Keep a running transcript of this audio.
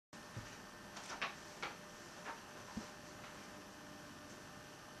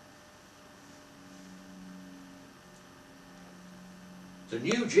The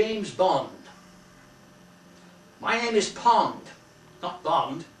new James Bond. My name is Pond, not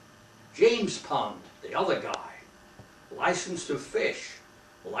Bond. James Pond, the other guy. Licensed to fish,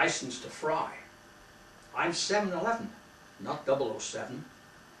 licensed to fry. I'm 7-11, not 007.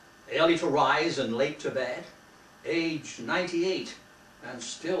 Early to rise and late to bed. Age 98 and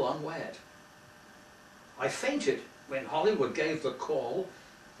still unwed. I fainted when Hollywood gave the call,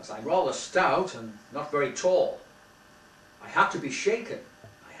 as I'm rather stout and not very tall. I had to be shaken,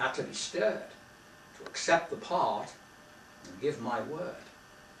 I had to be stirred, to accept the part and give my word.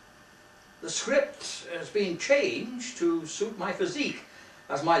 The script has been changed to suit my physique,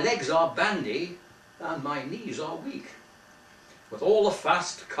 as my legs are bandy and my knees are weak. With all the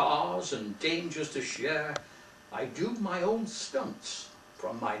fast cars and dangers to share, I do my own stunts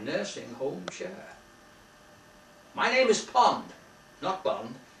from my nursing home chair. My name is Pond, not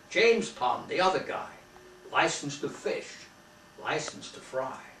Bond, James Pond, the other guy, licensed to fish, licensed to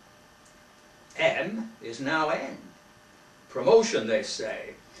fry. M is now N, promotion they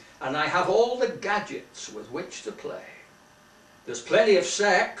say, and I have all the gadgets with which to play. There's plenty of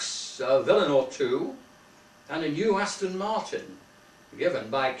sex, a villain or two, and a new Aston Martin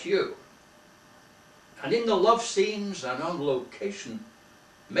given by Q. And in the love scenes and on location,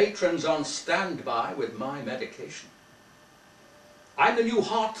 matrons on standby with my medication. I'm the new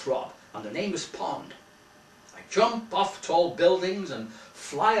heartthrob, and the name is Pond. I jump off tall buildings and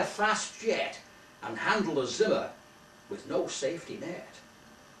fly a fast jet and handle a Zimmer with no safety net.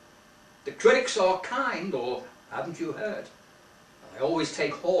 The critics are kind, or haven't you heard? I always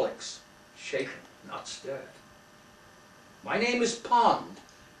take Horlicks, shaken, not stirred. My name is Pond,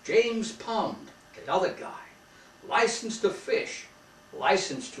 James Pond, the other guy, licensed to fish,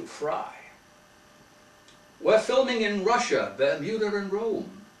 licensed to fry. We're filming in Russia, Bermuda and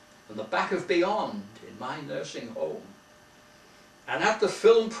Rome, and the back of beyond in my nursing home. And at the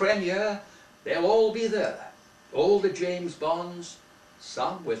film premiere, they'll all be there, all the James Bonds,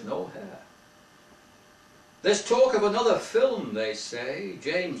 some with no hair. There's talk of another film, they say.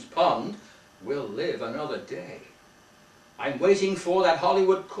 James Pond will live another day. I'm waiting for that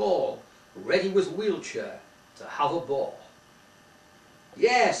Hollywood call, ready with wheelchair to have a ball.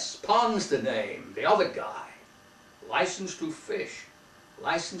 Yes, Pond's the name, the other guy, licensed to fish,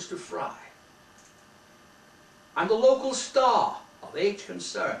 licensed to fry. I'm the local star of age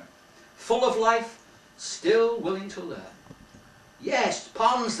concern, full of life, still willing to learn. Yes,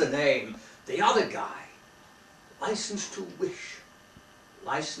 Pond's the name, the other guy, licensed to wish,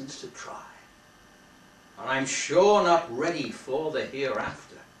 licensed to try. And I'm sure not ready for the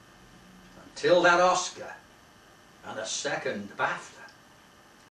hereafter, until that Oscar and a second BAFTA.